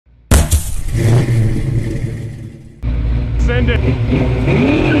Send it.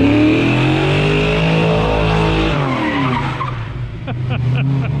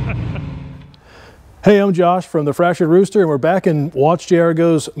 Hey, I'm Josh from the Fractured Rooster, and we're back in Watch JR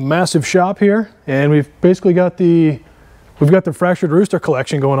Go's massive shop here, and we've basically got the Fractured Rooster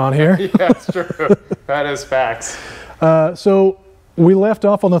collection going on here. Yeah, that's true. That is facts. So we left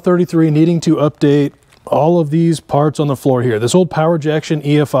off on the 33 needing to update all of these parts on the floor here. This old power injection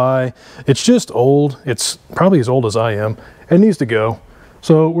EFI, it's just old. It's probably as old as I am. It needs to go.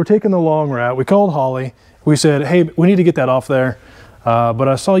 So we're taking the long route. We called Holley. We said, hey, we need to get that off there. But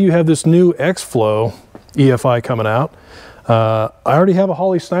I saw you have this new XFlow EFI coming out. I already have a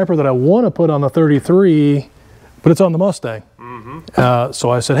Holley Sniper that I want to put on the 33, but it's on the Mustang. So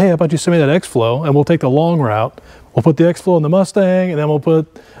I said, hey, how about you send me that XFlow, and we'll take the long route. We'll put the XFlow in the Mustang, and then we'll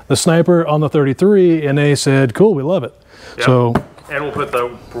put the Sniper on the 33, and they said, cool, we love it. Yep. So, and we'll put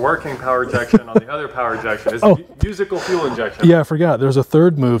the working power injection on the other power injection. It's musical fuel injection. Yeah, I forgot. There's a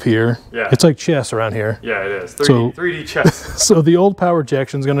third move here. Yeah. It's like chess around here. Yeah, it is. 3D chess. So the old power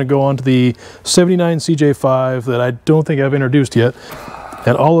injection is going to go onto the 79 CJ5 that I don't think I've introduced yet.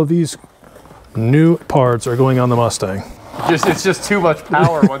 And all of these new parts are going on the Mustang. It's just too much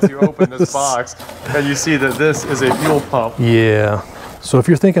power once you open this box and you see that this is a fuel pump. Yeah. So if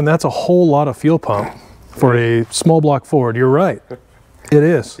you're thinking that's a whole lot of fuel pump for a small block Ford, you're right. It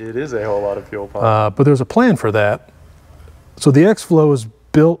is. It is a whole lot of fuel pump. But there's a plan for that. So the XFlow is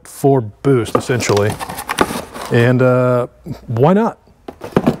built for boost, essentially. And why not?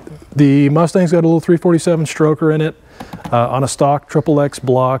 The Mustang's got a little 347 stroker in it on a stock XXX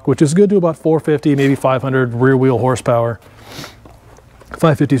block, which is good to about 450, maybe 500 rear wheel horsepower.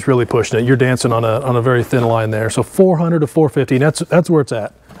 550 is really pushing it. You're dancing on a very thin line there. So 400 to 450, that's where it's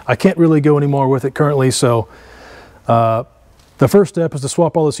at. I can't really go any more with it currently. So the first step is to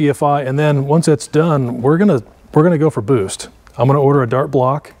swap all this EFI, and then once that's done, we're gonna go for boost. I'm gonna order a dart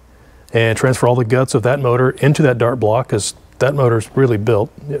block and transfer all the guts of that motor into that dart block, because that motor's really built.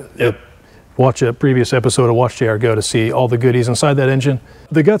 Yep. Watch a previous episode of Watch JR Go to see all the goodies inside that engine.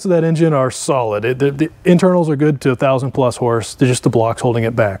 The guts of that engine are solid. The internals are good to 1,000 plus horse. They're just the blocks holding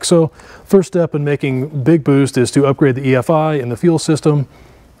it back. So first step in making big boost is to upgrade the EFI and the fuel system,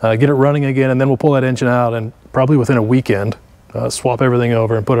 get it running again, and then we'll pull that engine out, and probably within a weekend, swap everything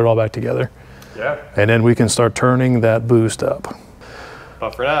over and put it all back together. Yeah. And then we can start turning that boost up.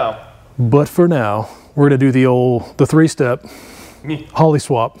 But for now, we're gonna do the three-step Holley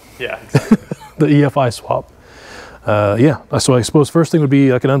swap. Yeah, exactly. The EFI swap. Yeah, so I suppose first thing would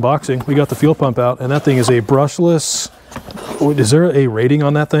be like an unboxing. We got the fuel pump out, and that thing is a brushless. Is there a rating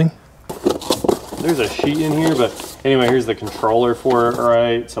on that thing? There's a sheet in here, but anyway, here's the controller for it,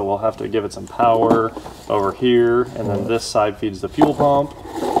 right? So we'll have to give it some power over here, and then this side feeds the fuel pump.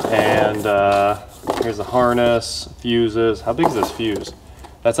 And here's the harness, fuses. How big is this fuse?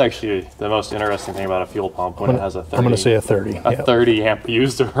 That's actually the most interesting thing about a fuel pump when it has a 30. I'm going to say a 30. A 30 amp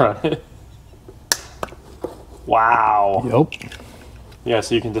fuse to run it. Wow. Yep. Yeah,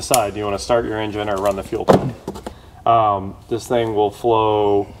 so you can decide, do you want to start your engine or run the fuel pump? This thing will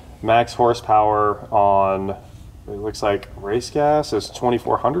flow max horsepower on, it looks like race gas is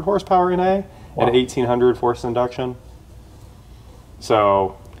 2,400 horsepower in A, and 1,800 forced induction.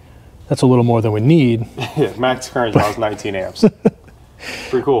 So that's a little more than we need. Yeah, max current draws 19 amps.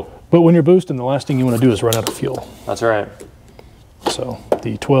 Pretty cool. But when you're boosting, the last thing you want to do is run out of fuel. That's right. So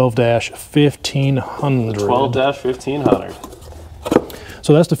the 12-1500. 12-1500.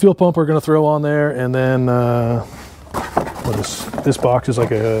 So that's the fuel pump we're going to throw on there, and then what is this box? Is like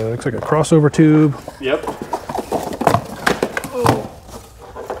looks like a crossover tube. Yep.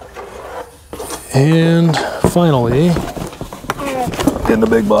 And finally, in the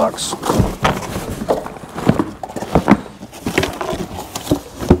big box.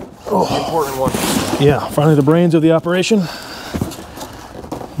 Important one. Yeah, finally the brains of the operation.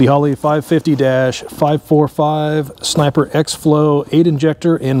 The Holley 550-545 Sniper XFlow 8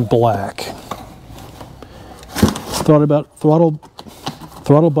 injector in black.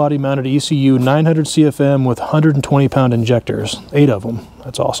 Throttle body mounted ECU 900 CFM with 120 pound injectors, 8 of them.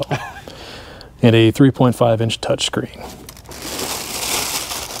 That's awesome. And a 3.5 inch touchscreen.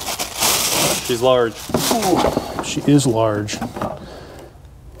 She's large. Ooh, she is large.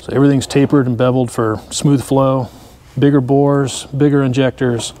 So everything's tapered and beveled for smooth flow, bigger bores, bigger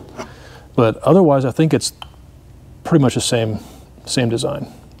injectors, but otherwise I think it's pretty much the same design.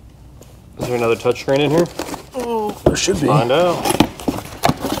 Is there another touchscreen in here? Oh, there should be. Find out.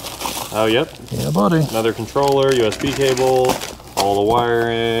 Oh, yep. Yeah, buddy. Another controller, USB cable, all the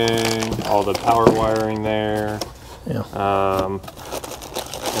wiring, all the power wiring there. Yeah.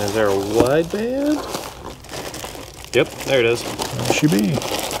 And is there a wideband? Yep, there it is. There she be.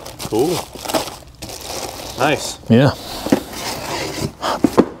 Cool. Nice. Yeah.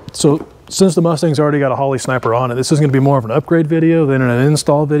 So since the Mustang's already got a Holley Sniper on it, this is going to be more of an upgrade video than an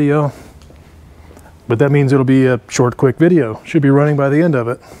install video. But that means it'll be a short, quick video. Should be running by the end of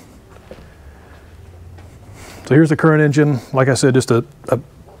it. So here's the current engine. Like I said, just a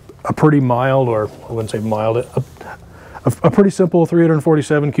pretty mild, or I wouldn't say mild, a pretty simple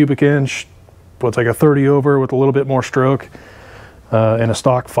 347 cubic inch. What's like a 30 over with a little bit more stroke, and a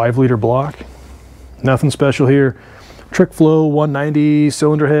stock 5-liter block. Nothing special here. Trick flow 190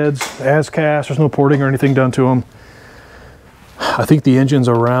 cylinder heads, as cast. There's no porting or anything done to them. I think the engine's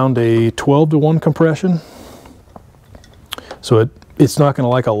around a 12-to-1 compression. So it's not going to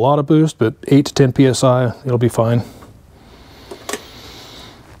like a lot of boost, but 8 to 10 psi, it'll be fine.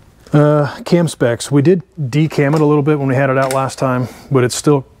 Cam specs. We did decam it a little bit when we had it out last time, but it's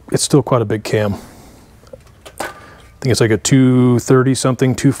still quite a big cam. I think it's like a 230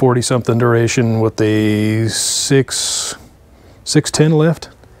 something, 240 something duration with a 610 lift.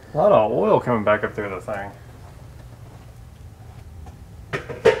 A lot of oil coming back up through the thing.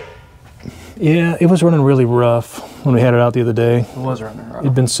 Yeah, it was running really rough when we had it out the other day. It was running rough.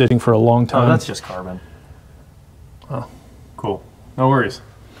 It'd been sitting for a long time. Oh, that's just carbon. Oh. Cool. No worries.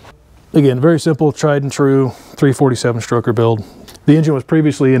 Again, very simple, tried and true 347 stroker build. The engine was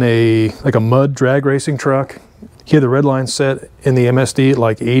previously in a mud drag racing truck. He had the red line set in the MSD at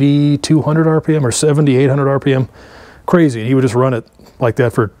like 8,200 RPM or 7,800 RPM. Crazy. He would just run it like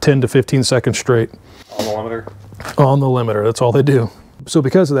that for 10 to 15 seconds straight. On the limiter? On the limiter. That's all they do. So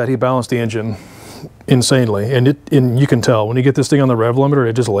because of that, he balanced the engine insanely. And you can tell when you get this thing on the rev limiter,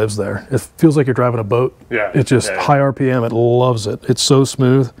 it just lives there. It feels like you're driving a boat. Yeah. It's just high RPM. It loves it. It's so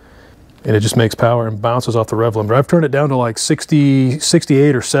smooth. And it just makes power and bounces off the rev limiter. I've turned it down to like 60,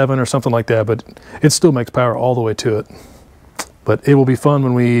 68 or 7 or something like that, but it still makes power all the way to it. But it will be fun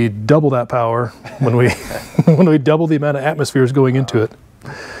when we double that power, when we when we double the amount of atmospheres going into it.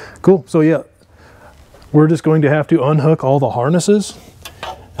 Cool. So yeah, we're just going to have to unhook all the harnesses,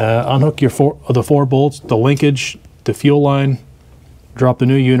 unhook the 4 bolts, the linkage, the fuel line, drop the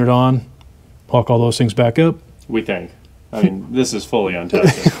new unit on, hook all those things back up. We think. I mean, this is fully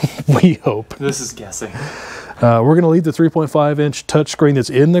untested. We hope. This is guessing. We're going to leave the 3.5-inch touchscreen that's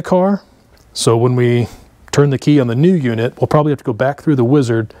in the car. So when we turn the key on the new unit, we'll probably have to go back through the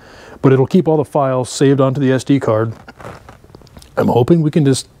wizard, but it'll keep all the files saved onto the SD card. I'm hoping we can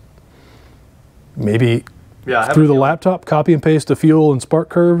just maybe through the laptop copy and paste the fuel and spark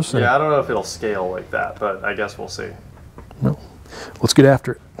curves. Yeah, I don't know if it'll scale like that, but I guess we'll see. No. Let's get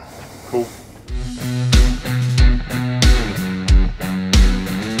after it. Cool.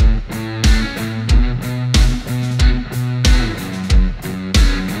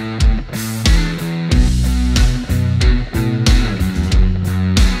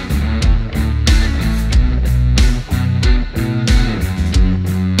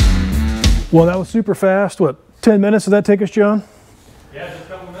 Well, that was super fast. What, 10 minutes did that take us, John? Yeah, just a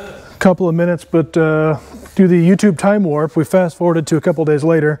couple of minutes. Couple of minutes, but through the YouTube time warp, we fast forwarded to a couple days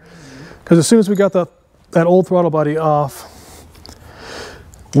later, because as soon as we got that old throttle body off,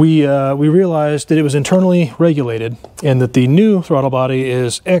 we realized that it was internally regulated and that the new throttle body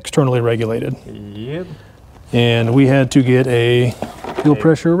is externally regulated. Yep. And we had to get a fuel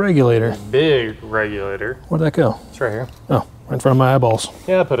pressure regulator. Big regulator. Where'd that go? It's right here. Oh, right in front of my eyeballs.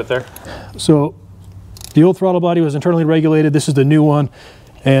 Yeah, I put it there. So the old throttle body was internally regulated. This is the new one.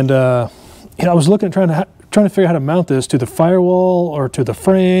 And you know, I was looking, trying to figure out how to mount this to the firewall or to the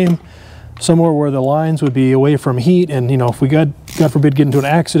frame, somewhere where the lines would be away from heat. And you know, if we God forbid get into an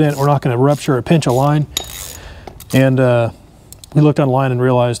accident, we're not going to rupture or pinch a line. And we looked online and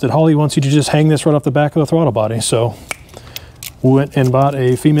realized that Holley wants you to just hang this right off the back of the throttle body. So we went and bought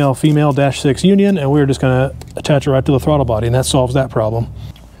a female-female -6 union, and we were just going to attach it right to the throttle body, and that solves that problem.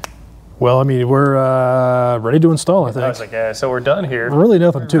 Well, I mean, we're ready to install, I think. I was like, yeah, so we're done here. Really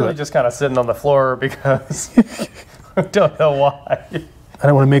nothing to it. Just kind of sitting on the floor because I don't know why. I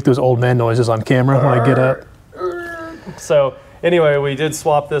don't want to make those old man noises on camera when I get up. So anyway, we did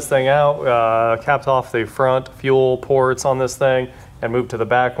swap this thing out, capped off the front fuel ports on this thing and moved to the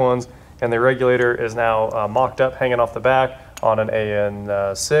back ones. And the regulator is now mocked up, hanging off the back on an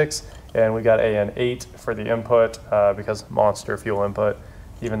AN6. And we got AN8 for the input because monster fuel input,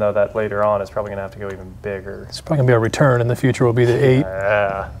 even though that later on is probably going to have to go even bigger. It's probably going to be a return in the future will be the 8.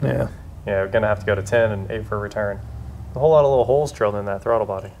 Yeah. Yeah. Yeah, we're going to have to go to 10 and 8 for return. A whole lot of little holes drilled in that throttle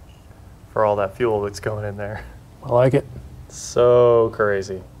body for all that fuel that's going in there. I like it. So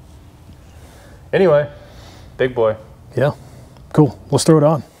crazy. Anyway, big boy. Yeah. Cool, let's throw it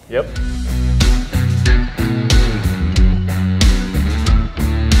on. Yep.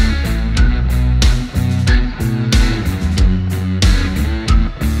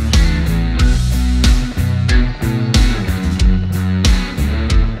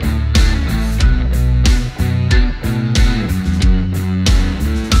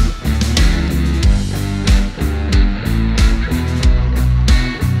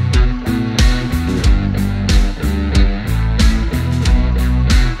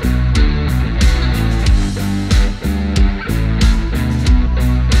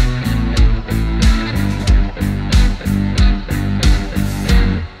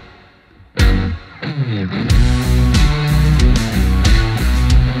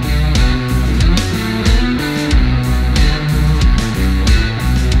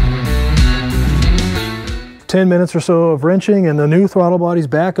 Ten minutes or so of wrenching and the new throttle body's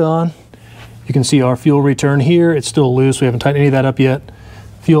back on. You can see our fuel return here. It's still loose. We haven't tightened any of that up yet.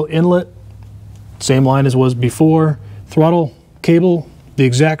 Fuel inlet, same line as was before. Throttle cable, the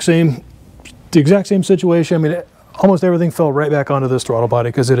exact same situation. I mean, almost everything fell right back onto this throttle body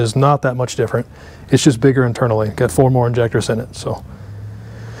because it is not that much different. It's just bigger internally. Got 4 more injectors in it. So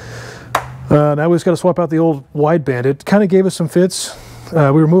now we just got to swap out the old wideband. It kind of gave us some fits. We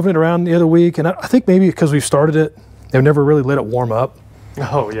were moving it around the other week, and I think maybe because we've started it, they've never really let it warm up.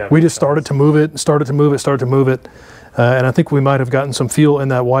 Oh yeah. We just started to move it, and I think we might have gotten some fuel in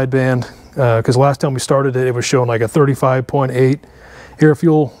that wideband because last time we started it, it was showing like a 35.8 air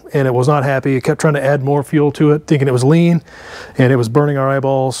fuel, and it was not happy. It kept trying to add more fuel to it, thinking it was lean, and it was burning our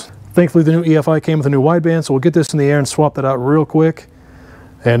eyeballs. Thankfully, the new EFI came with a new wideband, so we'll get this in the air and swap that out real quick,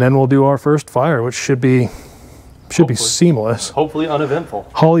 and then we'll do our first fire, which should be seamless. Hopefully uneventful.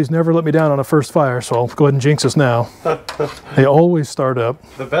 Holley's never let me down on a first fire, so I'll go ahead and jinx us now. They always start up.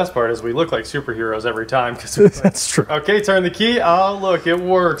 The best part is we look like superheroes every time. That's true. Okay, turn the key. Oh, look, it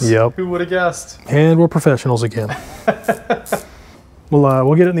works. Yep. Who would have guessed? And we're professionals again.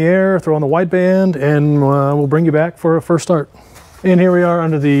 We'll get it in the air, throw on the wideband, and we'll bring you back for a first start. And here we are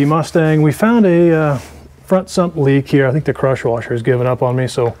under the Mustang. We found a front sump leak here. I think the crush washer has given up on me,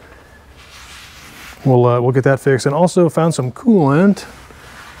 so we'll get that fixed. And also found some coolant.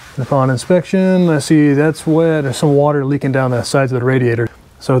 Upon inspection, I see that's wet. There's some water leaking down the sides of the radiator.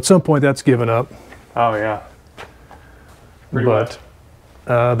 So at some point that's given up. Oh yeah. Pretty wet.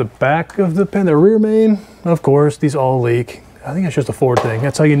 The back of the pan, the rear main, of course, these all leak. I think it's just a Ford thing.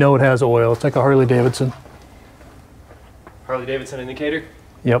 That's how you know it has oil. It's like a Harley Davidson. Harley Davidson indicator?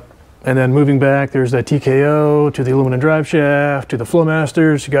 Yep. And then moving back, there's that TKO to the aluminum drive shaft, to the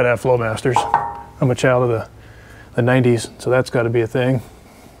Flowmasters. You gotta have Flowmasters. I'm a child of the 90s, so that's gotta be a thing.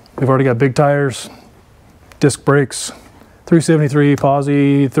 We've already got big tires, disc brakes, 373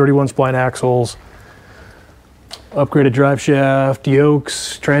 posi, 31 spline axles, upgraded drive shaft,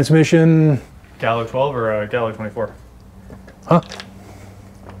 yokes, transmission. Gallo 12 or Gallo 24? Huh?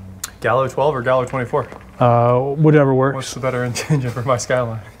 Gallo 12 or Gallo 24? Whatever works. What's the better engine for my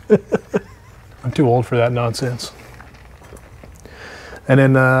Skyline? I'm too old for that nonsense. And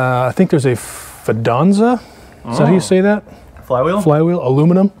then I think there's a Fidanza. Is that how you say that? Flywheel? Flywheel,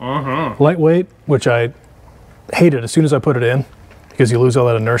 aluminum, lightweight, which I hated as soon as I put it in because you lose all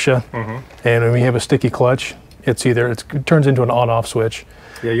that inertia. And when you have a sticky clutch, it turns into an on-off switch.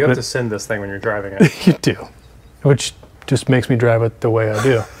 Yeah, you have to send this thing when you're driving it. You do, which just makes me drive it the way I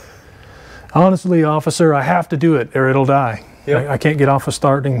do. Honestly, officer, I have to do it or it'll die. Yep. I can't get off a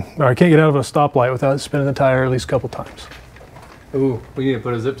I can't get out of a stoplight without spinning the tire at least a couple times. Ooh, we need to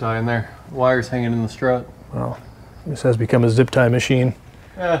put a zip tie in there. Wires hanging in the strut. Well, this has become a zip tie machine.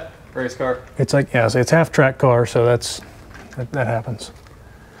 Yeah, race car. It's like, yeah, so it's half track car, so that happens.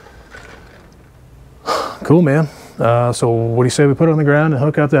 Cool, man. So what do you say we put it on the ground and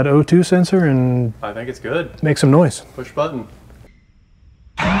hook up that O2 sensor and I think it's good. Make some noise. Push button.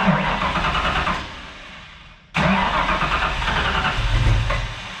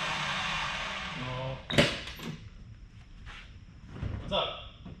 What's up?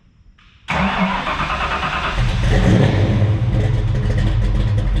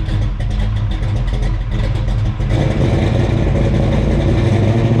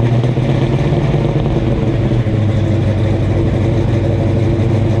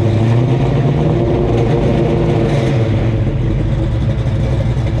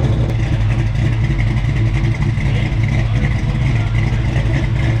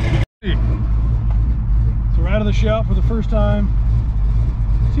 Shop for the first time.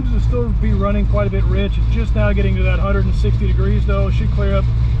 Seems to still be running quite a bit rich. It's just now getting to that 160 degrees though. It should clear up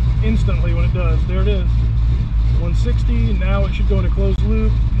instantly when it does. There it is. 160. Now it should go into closed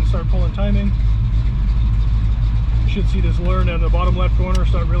loop and start pulling timing. should see this learn out of the bottom left corner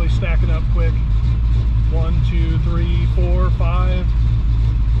start really stacking up quick. 1, 2, 3, 4, 5.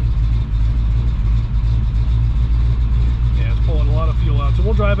 Yeah, it's pulling a lot of fuel out. So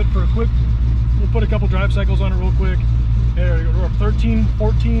we'll drive it for a quick, we'll put a couple drive cycles on it real quick. There we go, we're up 13,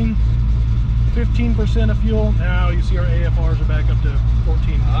 14, 15% of fuel. Now you see our AFRs are back up to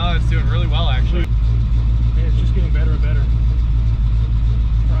 14. Oh, it's doing really well actually. Yeah, it's just getting better and better.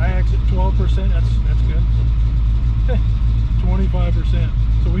 Our IX at 12%, that's good. 25%.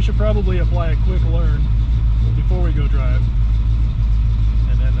 So we should probably apply a quick learn before we go drive.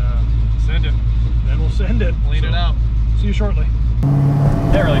 And then send it. Then we'll send it. Lean it out. See you shortly.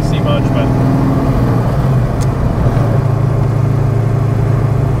 Can't really see much, but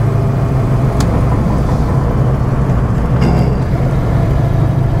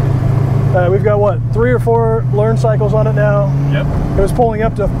we've got what, 3 or 4 learn cycles on it now. yep. It was pulling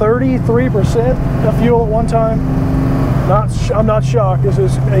up to 33% of fuel at one time. I'm not shocked. This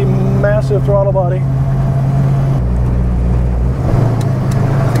is a massive throttle body. I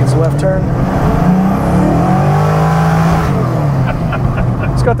think it's left turn.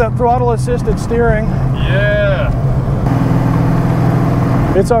 It's got that throttle assisted steering. Yeah.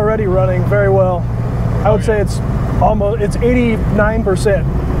 It's already running very well. I would say it's 89%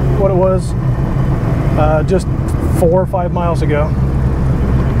 what it was just 4 or 5 miles ago.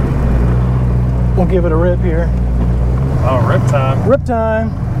 We'll give it a rip here. Oh, rip time. Rip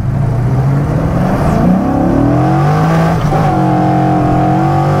time.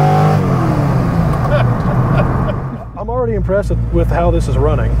 I'm already impressed with how this is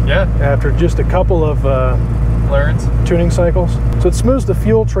running. Yeah. After just a couple of Learns. tuning cycles. So it smooths the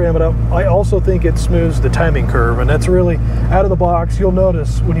fuel trim, but I also think it smooths the timing curve, and that's really out of the box. You'll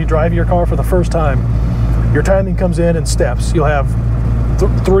notice when you drive your car for the first time, your timing comes in steps. You'll have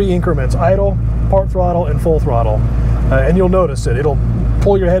 3 increments: idle, part throttle, and full throttle. And you'll notice it. It'll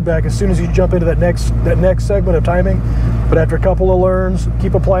pull your head back as soon as you jump into that next segment of timing. But after a couple of learns,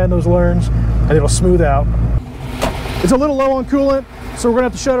 keep applying those learns, and it'll smooth out. It's a little low on coolant, so we're gonna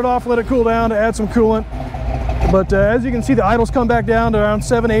have to shut it off, let it cool down to add some coolant. But as you can see, the idle's come back down to around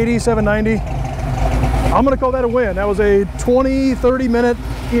 780, 790. I'm gonna call that a win. That was a 20, 30 minute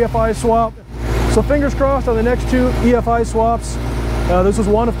EFI swap. So fingers crossed on the next 2 EFI swaps. This was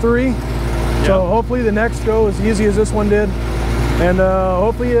 1 of 3. So hopefully the next go as easy as this one did. And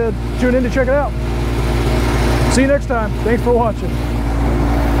hopefully you tune in to check it out. See you next time. Thanks for watching.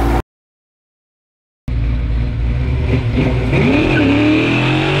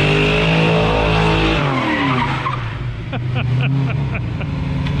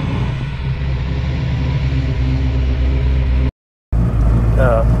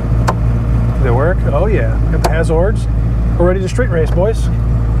 Did it work? Oh yeah. Got the hazards. We're ready to street race, boys.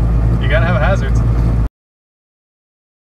 You gotta have hazards.